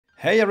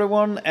Hey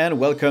everyone, and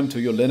welcome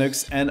to your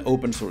Linux and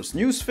open source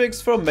news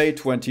fix for May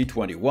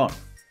 2021.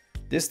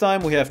 This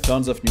time we have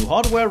tons of new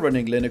hardware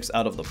running Linux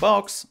out of the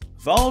box.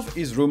 Valve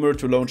is rumored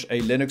to launch a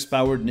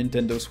Linux-powered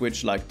Nintendo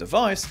Switch-like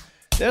device.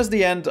 There's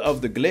the end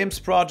of the Glimpse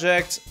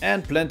project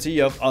and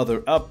plenty of other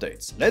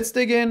updates. Let's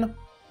dig in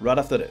right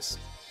after this.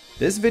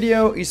 This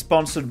video is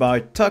sponsored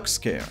by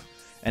TuxCare.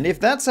 And if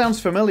that sounds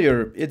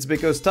familiar, it's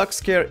because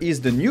TuxCare is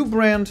the new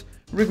brand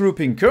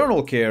regrouping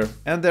kernel care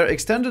and their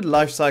extended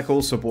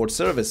lifecycle support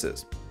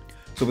services.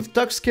 So with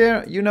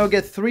TuxCare, you now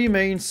get three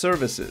main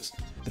services.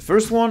 The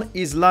first one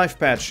is live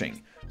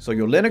patching. So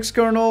your Linux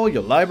kernel,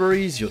 your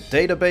libraries, your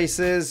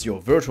databases,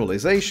 your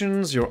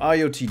virtualizations, your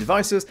IoT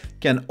devices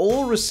can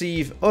all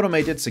receive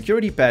automated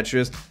security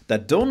patches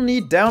that don't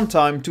need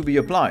downtime to be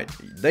applied.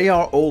 They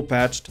are all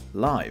patched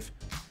live.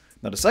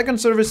 Now the second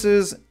service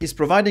is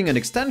providing an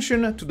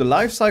extension to the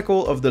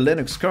lifecycle of the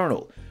Linux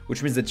kernel,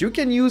 which means that you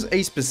can use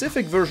a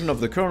specific version of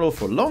the kernel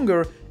for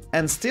longer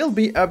and still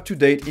be up to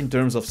date in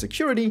terms of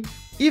security,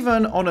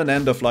 even on an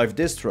end-of-life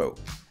distro.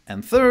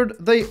 And third,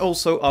 they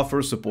also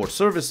offer support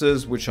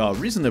services which are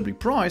reasonably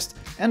priced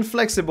and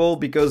flexible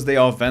because they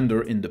are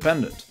vendor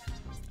independent.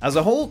 As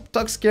a whole,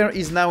 TuxCare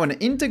is now an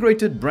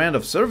integrated brand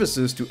of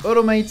services to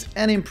automate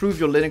and improve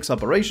your Linux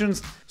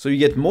operations, so you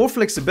get more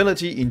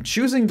flexibility in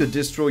choosing the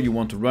distro you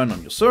want to run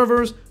on your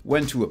servers,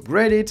 when to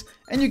upgrade it,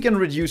 and you can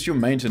reduce your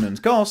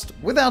maintenance cost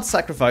without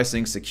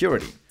sacrificing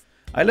security.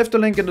 I left a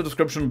link in the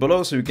description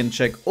below so you can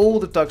check all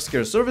the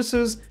TuxCare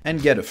services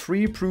and get a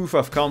free proof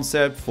of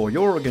concept for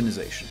your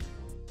organization.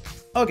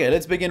 Okay,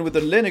 let's begin with the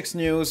Linux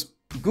news.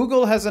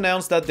 Google has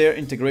announced that their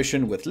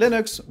integration with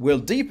Linux will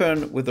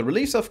deepen with the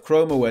release of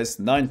Chrome OS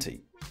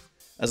 90.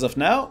 As of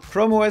now,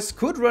 Chrome OS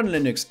could run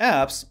Linux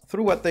apps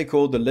through what they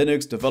call the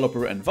Linux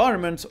Developer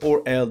Environment,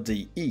 or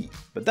LDE,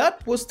 but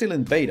that was still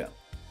in beta.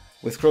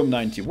 With Chrome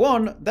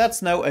 91,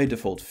 that's now a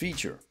default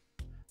feature.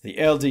 The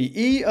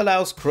LDE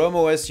allows Chrome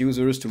OS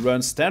users to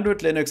run standard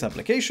Linux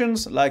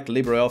applications like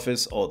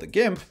LibreOffice or the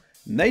GIMP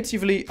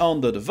natively on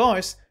the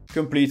device,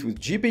 complete with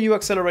GPU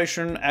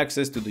acceleration,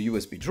 access to the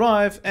USB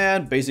drive,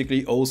 and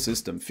basically all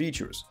system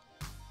features.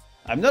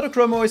 I'm not a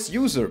Chrome OS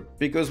user,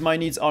 because my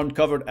needs aren't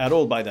covered at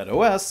all by that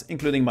OS,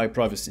 including my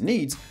privacy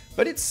needs,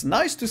 but it's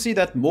nice to see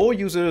that more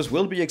users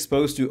will be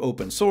exposed to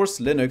open source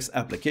Linux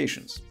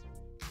applications.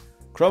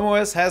 Chrome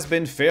OS has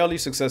been fairly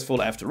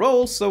successful after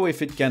all, so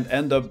if it can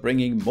end up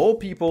bringing more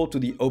people to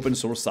the open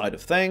source side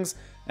of things,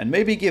 and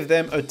maybe give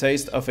them a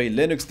taste of a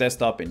Linux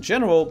desktop in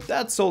general,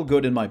 that's all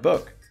good in my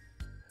book.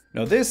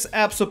 Now this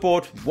app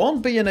support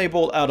won't be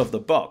enabled out of the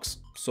box,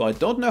 so I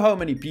don't know how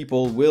many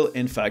people will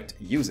in fact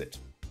use it.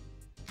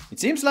 It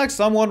seems like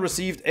someone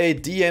received a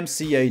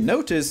DMCA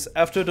notice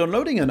after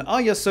downloading an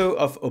ISO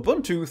of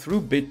Ubuntu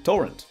through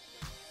BitTorrent.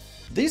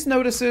 These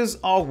notices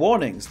are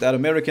warnings that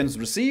Americans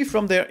receive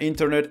from their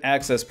internet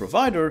access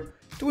provider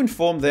to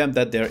inform them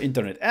that their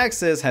internet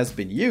access has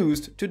been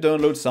used to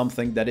download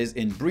something that is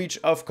in breach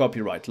of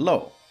copyright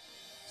law.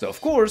 So of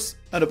course,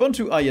 an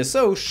Ubuntu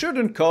ISO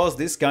shouldn't cause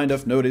this kind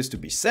of notice to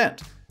be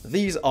sent.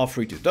 These are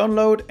free to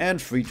download and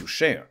free to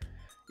share.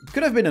 It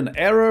could have been an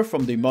error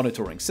from the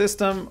monitoring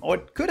system, or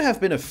it could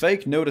have been a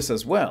fake notice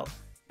as well.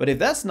 But if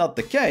that's not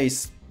the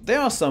case,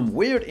 there are some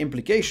weird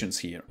implications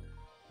here.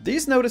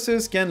 These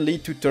notices can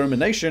lead to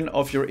termination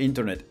of your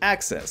internet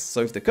access,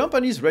 so if the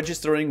companies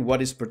registering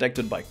what is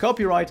protected by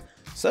copyright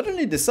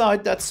suddenly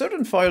decide that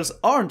certain files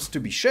aren't to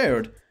be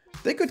shared,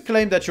 they could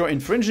claim that you're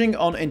infringing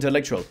on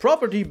intellectual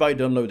property by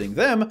downloading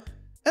them,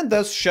 and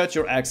thus shut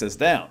your access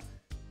down.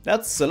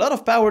 That's a lot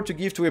of power to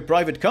give to a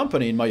private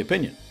company, in my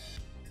opinion.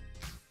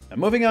 Now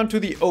moving on to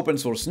the open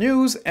source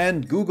news,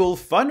 and Google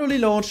finally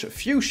launched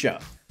Fuchsia.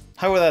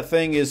 However that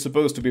thing is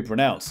supposed to be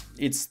pronounced.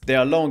 It's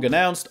their long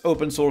announced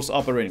open source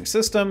operating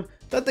system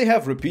that they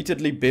have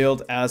repeatedly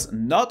billed as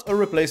not a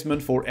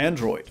replacement for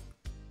Android.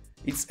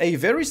 It's a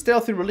very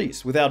stealthy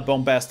release without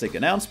bombastic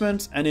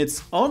announcements, and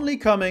it's only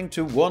coming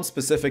to one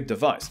specific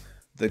device,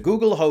 the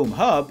Google Home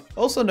Hub,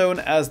 also known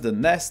as the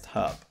Nest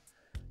Hub.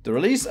 The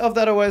release of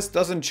that OS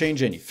doesn't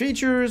change any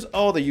features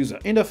or the user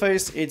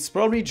interface, it's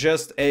probably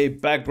just a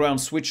background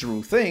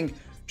switcheroo thing,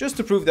 just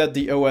to prove that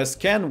the OS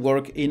can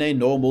work in a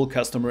normal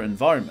customer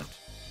environment.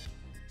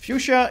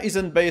 Fuchsia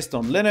isn't based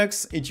on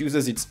Linux, it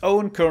uses its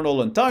own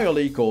kernel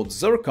entirely called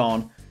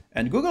Zircon,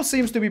 and Google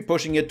seems to be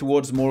pushing it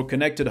towards more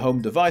connected home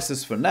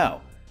devices for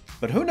now.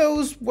 But who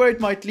knows where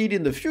it might lead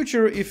in the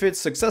future if it's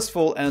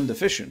successful and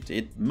efficient.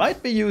 It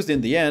might be used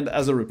in the end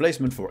as a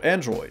replacement for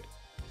Android.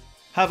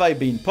 Have I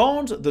Been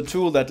Pwned, the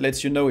tool that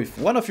lets you know if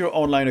one of your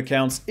online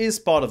accounts is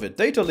part of a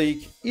data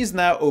leak, is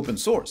now open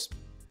source.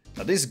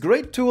 Now this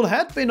great tool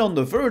had been on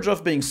the verge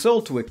of being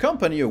sold to a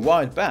company a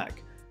while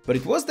back, but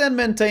it was then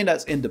maintained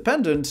as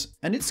independent,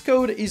 and its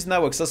code is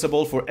now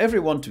accessible for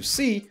everyone to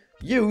see,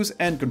 use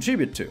and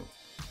contribute to.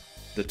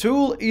 The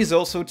tool is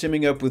also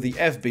teaming up with the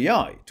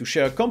FBI to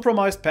share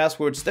compromised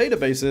passwords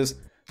databases,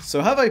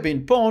 so Have I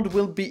Been Pwned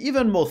will be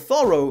even more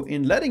thorough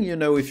in letting you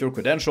know if your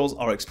credentials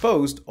are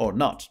exposed or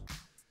not.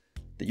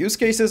 The use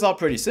cases are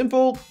pretty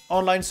simple.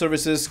 Online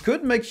services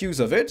could make use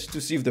of it to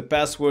see if the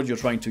password you're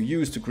trying to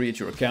use to create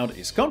your account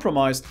is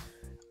compromised,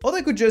 or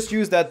they could just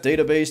use that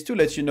database to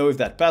let you know if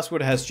that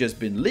password has just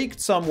been leaked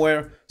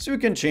somewhere so you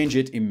can change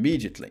it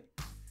immediately.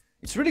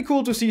 It's really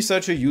cool to see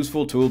such a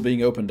useful tool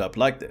being opened up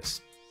like this.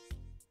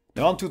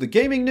 Now on to the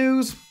gaming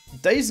news.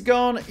 Days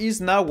Gone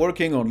is now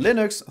working on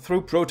Linux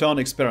through Proton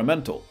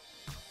Experimental.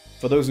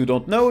 For those who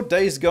don't know,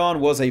 Days Gone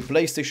was a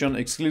PlayStation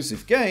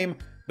exclusive game,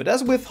 but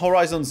as with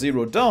Horizon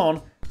Zero Dawn,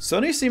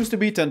 Sony seems to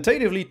be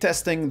tentatively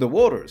testing the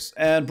waters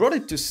and brought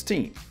it to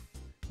Steam.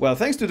 Well,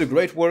 thanks to the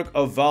great work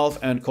of Valve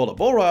and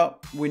Collabora,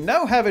 we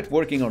now have it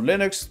working on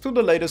Linux through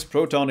the latest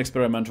Proton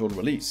Experimental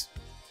release.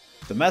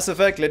 The Mass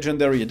Effect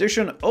Legendary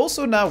Edition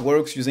also now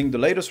works using the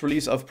latest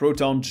release of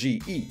Proton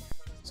GE,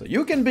 so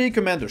you can be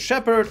Commander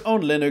Shepard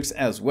on Linux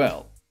as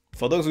well.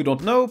 For those who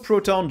don't know,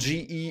 Proton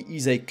GE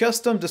is a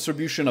custom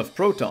distribution of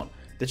Proton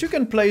that you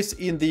can place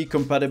in the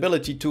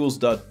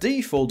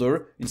compatibilitytools.d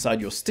folder inside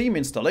your Steam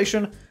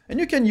installation, and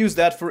you can use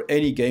that for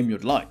any game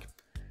you'd like.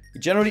 It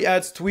generally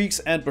adds tweaks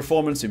and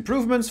performance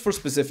improvements for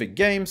specific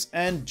games,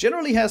 and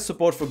generally has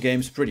support for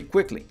games pretty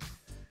quickly.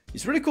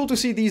 It's really cool to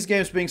see these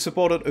games being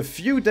supported a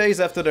few days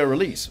after their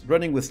release,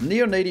 running with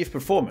near-native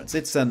performance.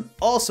 It's an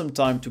awesome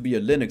time to be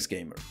a Linux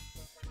gamer.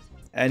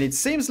 And it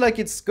seems like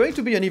it's going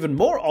to be an even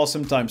more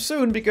awesome time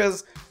soon,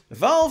 because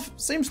Valve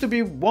seems to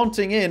be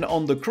wanting in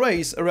on the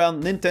craze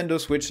around Nintendo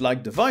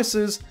Switch-like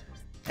devices,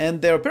 and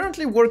they're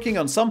apparently working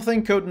on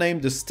something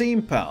codenamed the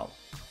SteamPal.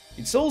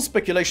 It's all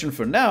speculation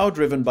for now,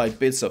 driven by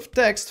bits of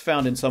text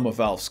found in some of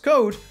Valve's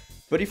code,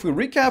 but if we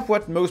recap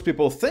what most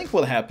people think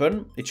will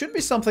happen, it should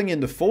be something in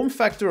the form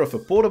factor of a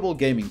portable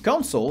gaming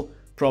console,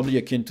 probably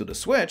akin to the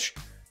Switch,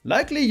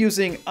 likely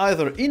using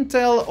either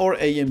Intel or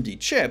AMD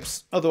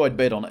chips, although I'd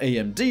bet on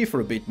AMD for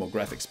a bit more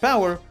graphics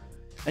power,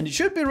 and it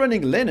should be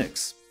running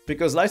Linux,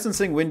 because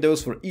licensing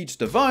Windows for each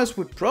device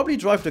would probably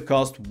drive the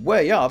cost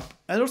way up,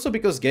 and also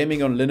because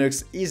gaming on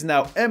Linux is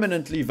now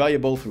eminently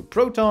viable through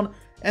Proton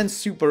and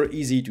super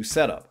easy to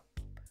set up.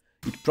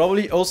 It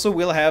probably also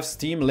will have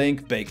Steam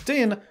Link baked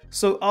in,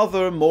 so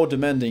other more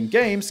demanding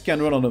games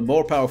can run on a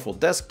more powerful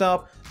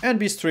desktop and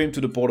be streamed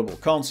to the portable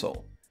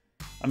console.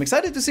 I'm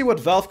excited to see what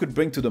Valve could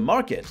bring to the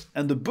market,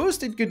 and the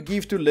boost it could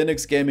give to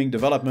Linux gaming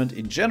development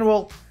in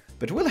general,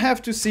 but we'll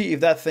have to see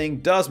if that thing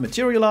does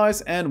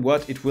materialize and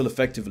what it will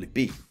effectively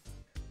be.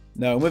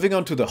 Now moving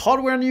on to the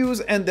hardware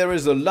news, and there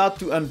is a lot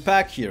to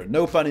unpack here,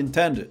 no pun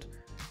intended.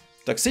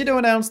 Tuxedo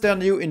announced their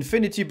new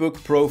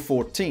InfinityBook Pro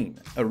 14,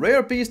 a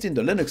rare beast in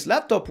the Linux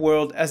laptop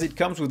world as it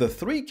comes with a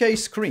 3K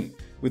screen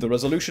with a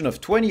resolution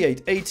of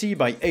 2880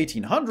 by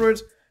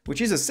 1800, which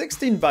is a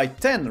 16 by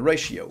 10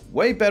 ratio,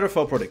 way better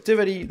for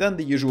productivity than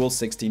the usual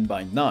 16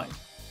 by 9.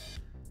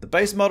 The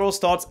base model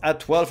starts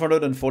at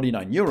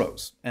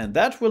 €1,249, and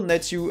that will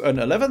net you an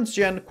 11th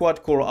gen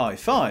quad-core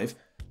i5,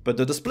 but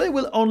the display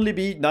will only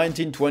be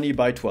 1920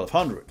 by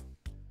 1200.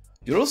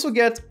 You'll also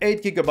get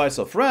 8GB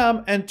of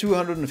RAM and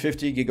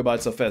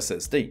 250GB of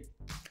SSD.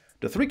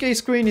 The 3K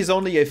screen is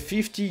only a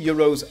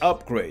 €50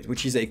 upgrade,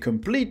 which is a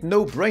complete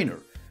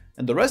no-brainer,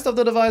 and the rest of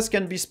the device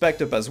can be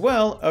spec'd up as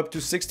well, up to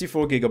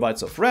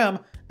 64GB of RAM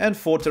and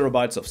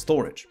 4TB of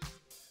storage.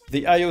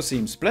 The I/O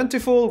seems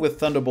plentiful with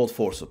Thunderbolt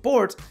 4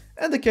 support,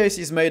 and the case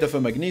is made of a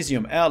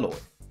magnesium alloy.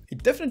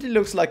 It definitely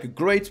looks like a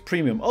great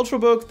premium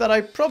ultrabook that I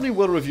probably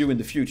will review in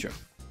the future.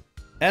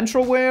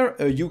 Entroware,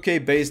 a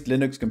UK-based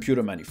Linux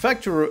computer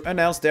manufacturer,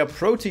 announced their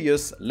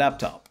Proteus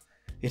laptop.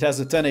 It has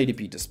a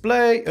 1080p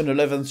display, an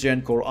 11th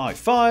gen Core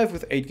i5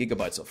 with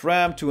 8GB of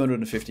RAM,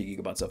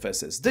 250GB of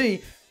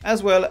SSD,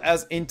 as well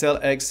as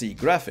Intel Xe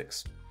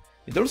graphics.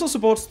 It also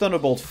supports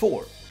Thunderbolt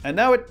 4, and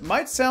now it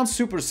might sound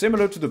super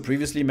similar to the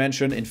previously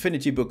mentioned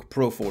InfinityBook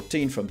Pro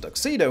 14 from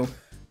Tuxedo,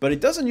 but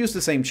it doesn't use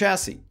the same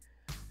chassis.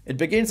 It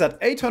begins at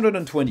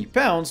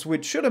 £820,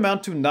 which should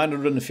amount to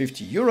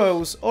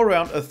 €950 or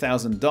around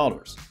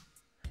 $1,000.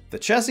 The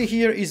chassis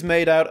here is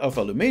made out of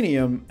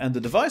aluminium, and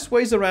the device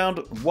weighs around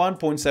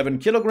 1.7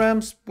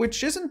 kilograms,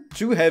 which isn't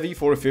too heavy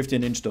for a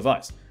 15-inch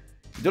device.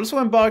 It also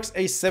embarks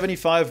a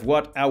 75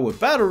 watt-hour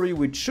battery,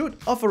 which should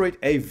offer it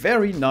a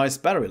very nice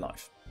battery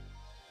life.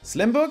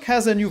 Slimbook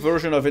has a new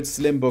version of its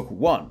Slimbook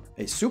One,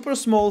 a super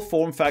small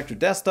form factor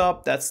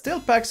desktop that still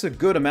packs a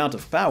good amount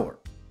of power.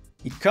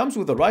 It comes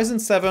with a Ryzen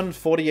 7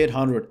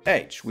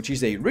 4800H, which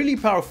is a really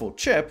powerful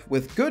chip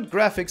with good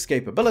graphics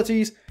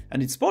capabilities,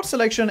 and its port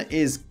selection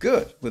is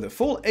good, with a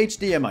full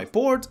HDMI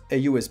port,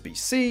 a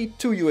USB-C,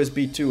 2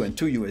 USB 2 and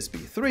 2 USB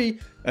 3,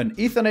 an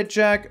Ethernet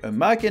jack, a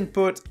mic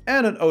input,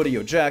 and an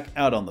audio jack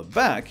out on the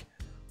back,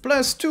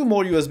 plus 2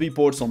 more USB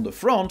ports on the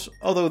front,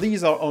 although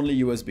these are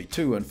only USB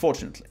 2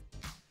 unfortunately.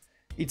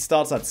 It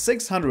starts at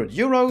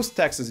 €600,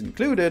 taxes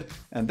included,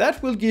 and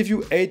that will give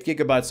you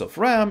 8GB of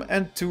RAM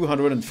and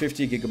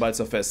 250GB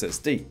of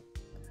SSD.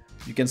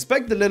 You can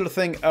spec the little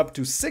thing up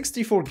to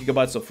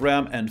 64GB of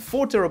RAM and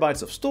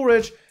 4TB of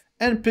storage,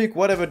 and pick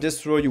whatever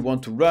distro you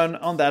want to run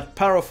on that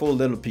powerful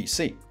little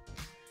PC.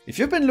 If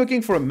you've been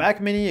looking for a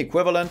Mac Mini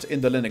equivalent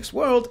in the Linux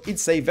world,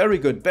 it's a very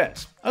good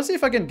bet. I'll see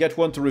if I can get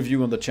one to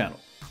review on the channel.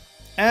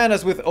 And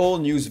as with all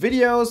news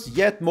videos,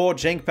 yet more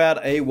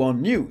JinkPad A1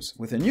 news,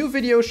 with a new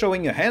video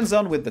showing a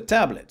hands-on with the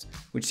tablet,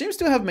 which seems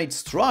to have made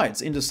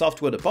strides in the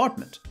software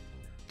department.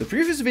 The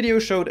previous video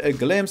showed a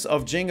glimpse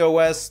of Jing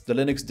OS, the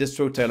Linux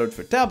distro tailored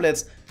for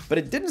tablets, but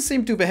it didn't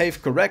seem to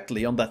behave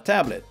correctly on that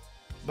tablet.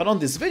 But on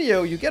this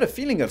video, you get a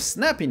feeling of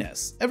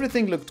snappiness.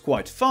 Everything looked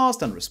quite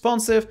fast and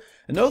responsive,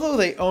 and although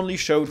they only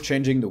showed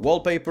changing the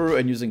wallpaper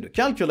and using the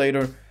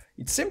calculator,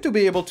 it seemed to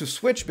be able to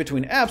switch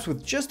between apps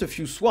with just a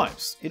few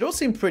swipes. It all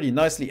seemed pretty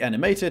nicely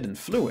animated and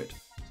fluid.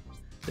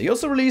 They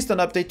also released an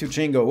update to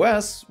Jing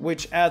OS,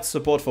 which adds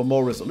support for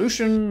more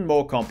resolution,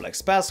 more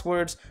complex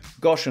passwords,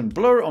 Gaussian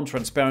blur on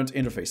transparent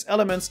interface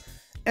elements,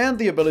 and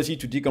the ability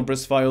to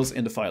decompress files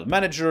in the file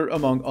manager,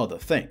 among other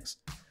things.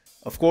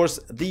 Of course,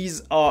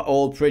 these are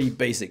all pretty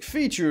basic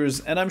features,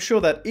 and I'm sure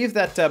that if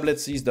that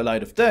tablet sees the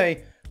light of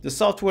day, the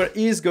software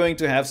is going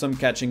to have some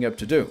catching up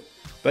to do.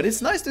 But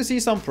it's nice to see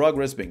some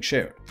progress being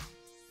shared.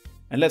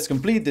 And let's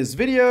complete this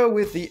video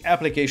with the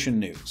application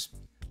news.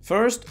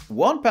 First,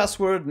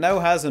 1Password now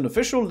has an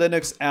official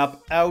Linux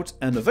app out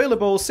and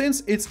available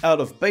since it's out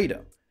of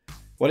beta.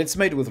 While it's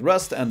made with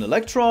Rust and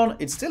Electron,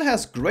 it still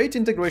has great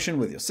integration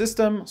with your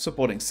system,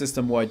 supporting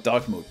system-wide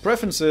dark mode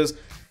preferences.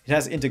 It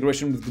has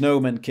integration with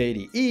GNOME and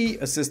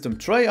KDE, a system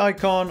tray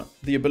icon,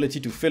 the ability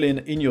to fill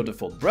in your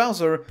default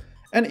browser,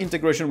 and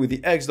integration with the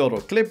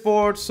Xdoor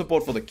clipboard,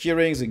 support for the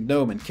keyrings in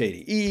GNOME and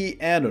KDE,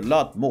 and a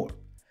lot more.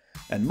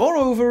 And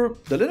moreover,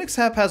 the Linux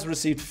app has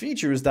received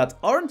features that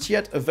aren't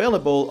yet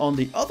available on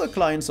the other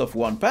clients of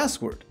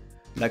 1Password,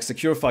 like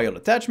secure file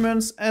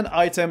attachments and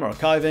item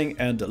archiving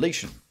and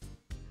deletion.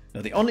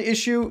 Now the only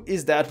issue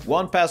is that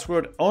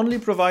 1Password only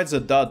provides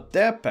a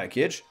 .deb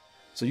package,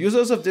 so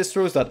users of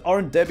distros that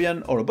aren't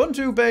Debian or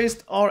Ubuntu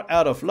based are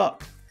out of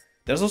luck.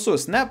 There's also a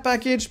snap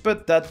package,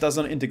 but that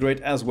doesn't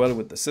integrate as well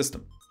with the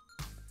system.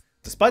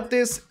 Despite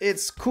this,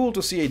 it's cool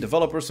to see a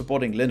developer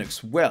supporting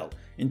Linux well,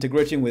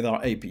 integrating with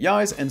our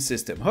APIs and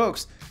system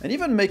hooks, and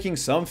even making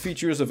some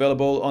features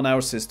available on our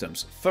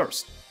systems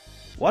first.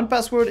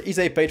 1Password is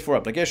a paid-for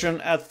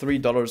application at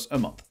 $3 a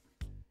month.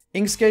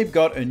 Inkscape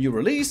got a new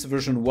release,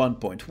 version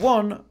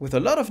 1.1, with a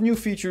lot of new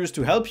features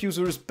to help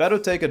users better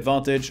take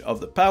advantage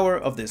of the power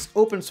of this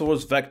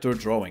open-source vector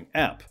drawing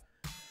app.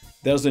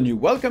 There's a new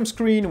welcome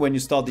screen when you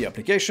start the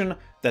application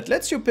that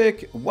lets you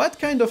pick what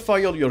kind of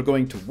file you're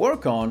going to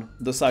work on,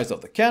 the size of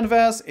the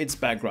canvas, its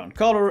background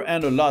color,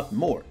 and a lot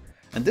more.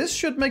 And this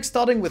should make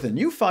starting with a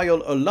new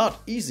file a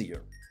lot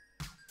easier.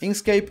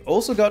 Inkscape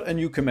also got a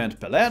new command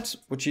palette,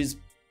 which is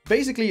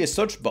basically a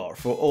search bar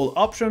for all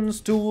options,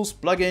 tools,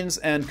 plugins,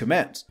 and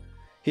commands.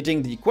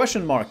 Hitting the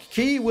question mark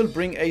key will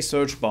bring a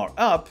search bar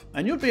up,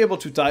 and you'll be able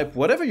to type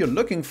whatever you're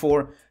looking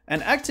for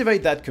and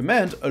activate that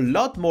command a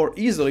lot more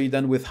easily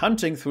than with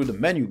hunting through the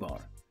menu bar.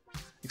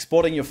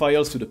 Exporting your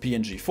files to the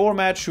PNG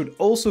format should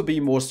also be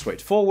more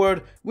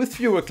straightforward, with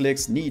fewer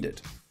clicks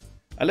needed.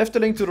 I left a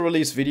link to the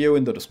release video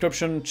in the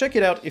description, check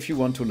it out if you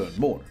want to learn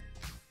more.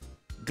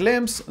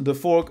 Glimpse, the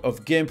fork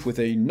of GIMP with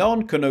a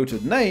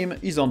non-connoted name,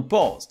 is on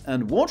pause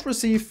and won't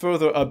receive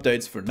further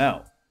updates for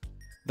now.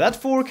 That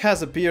fork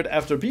has appeared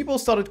after people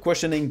started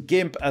questioning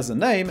GIMP as a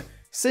name,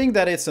 saying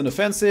that it's an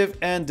offensive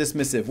and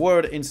dismissive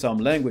word in some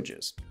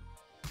languages.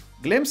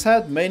 Glimpse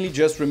had mainly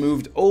just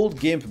removed old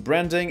GIMP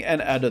branding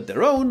and added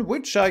their own,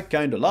 which I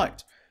kinda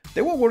liked.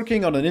 They were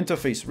working on an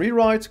interface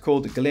rewrite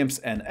called Glimpse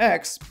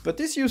NX, but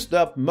this used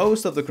up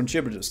most of the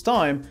contributors'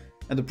 time,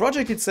 and the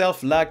project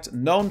itself lacked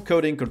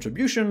non-coding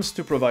contributions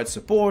to provide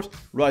support,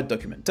 write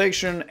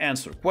documentation,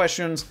 answer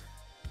questions.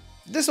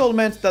 This all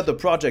meant that the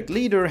project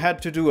leader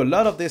had to do a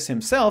lot of this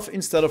himself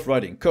instead of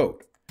writing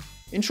code.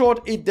 In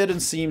short, it didn't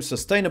seem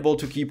sustainable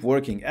to keep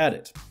working at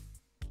it.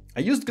 I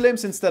used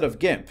Glimpse instead of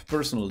GIMP,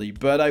 personally,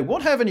 but I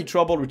won't have any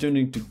trouble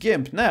returning to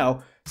GIMP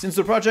now, since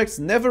the projects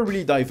never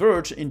really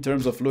diverge in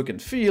terms of look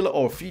and feel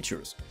or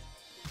features.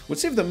 We'll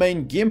see if the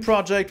main GIMP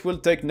project will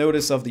take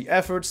notice of the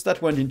efforts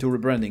that went into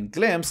rebranding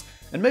Glimpse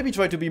and maybe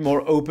try to be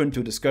more open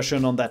to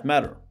discussion on that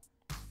matter.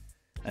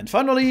 And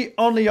finally,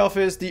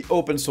 OnlyOffice, the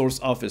open source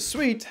Office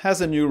suite,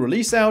 has a new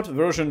release out,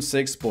 version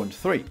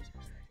 6.3.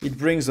 It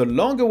brings a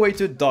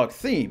long-awaited dark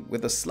theme,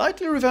 with a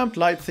slightly revamped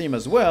light theme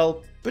as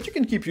well, but you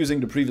can keep using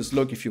the previous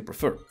look if you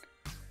prefer.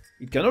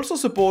 It can also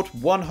support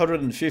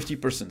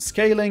 150%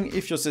 scaling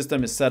if your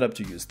system is set up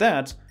to use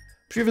that.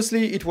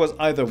 Previously it was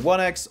either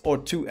 1x or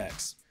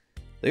 2x.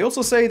 They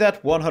also say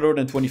that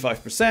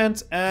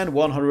 125% and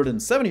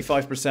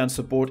 175%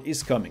 support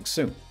is coming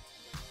soon.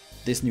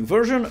 This new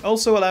version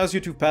also allows you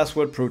to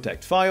password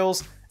protect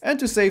files and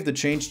to save the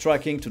change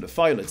tracking to the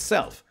file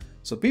itself,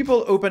 so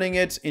people opening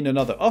it in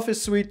another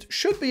Office suite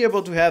should be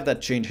able to have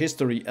that change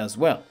history as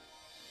well.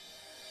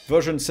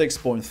 Version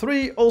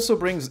 6.3 also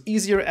brings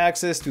easier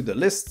access to the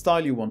list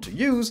style you want to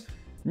use,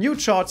 new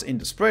charts in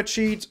the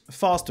spreadsheet,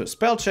 faster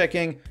spell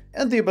checking,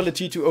 and the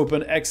ability to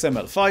open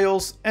XML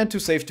files and to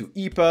save to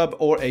EPUB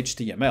or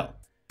HTML.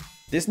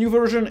 This new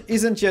version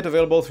isn't yet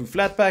available through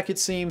Flatpak it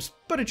seems,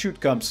 but it should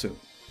come soon.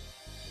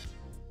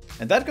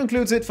 And that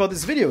concludes it for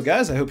this video,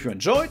 guys. I hope you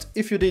enjoyed.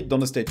 If you did,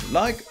 don't hesitate to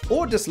like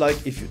or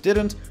dislike if you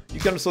didn't.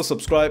 You can also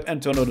subscribe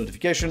and turn on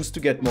notifications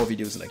to get more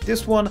videos like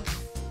this one.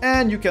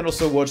 And you can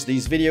also watch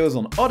these videos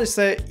on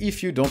Odyssey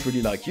if you don't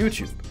really like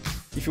YouTube.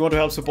 If you want to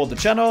help support the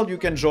channel, you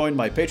can join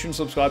my Patreon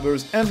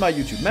subscribers and my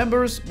YouTube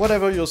members.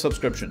 Whatever your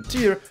subscription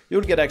tier,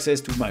 you'll get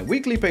access to my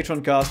weekly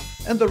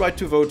patroncast and the right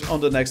to vote on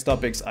the next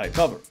topics I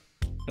cover.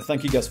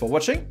 Thank you guys for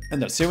watching,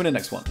 and I'll see you in the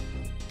next one.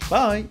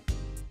 Bye!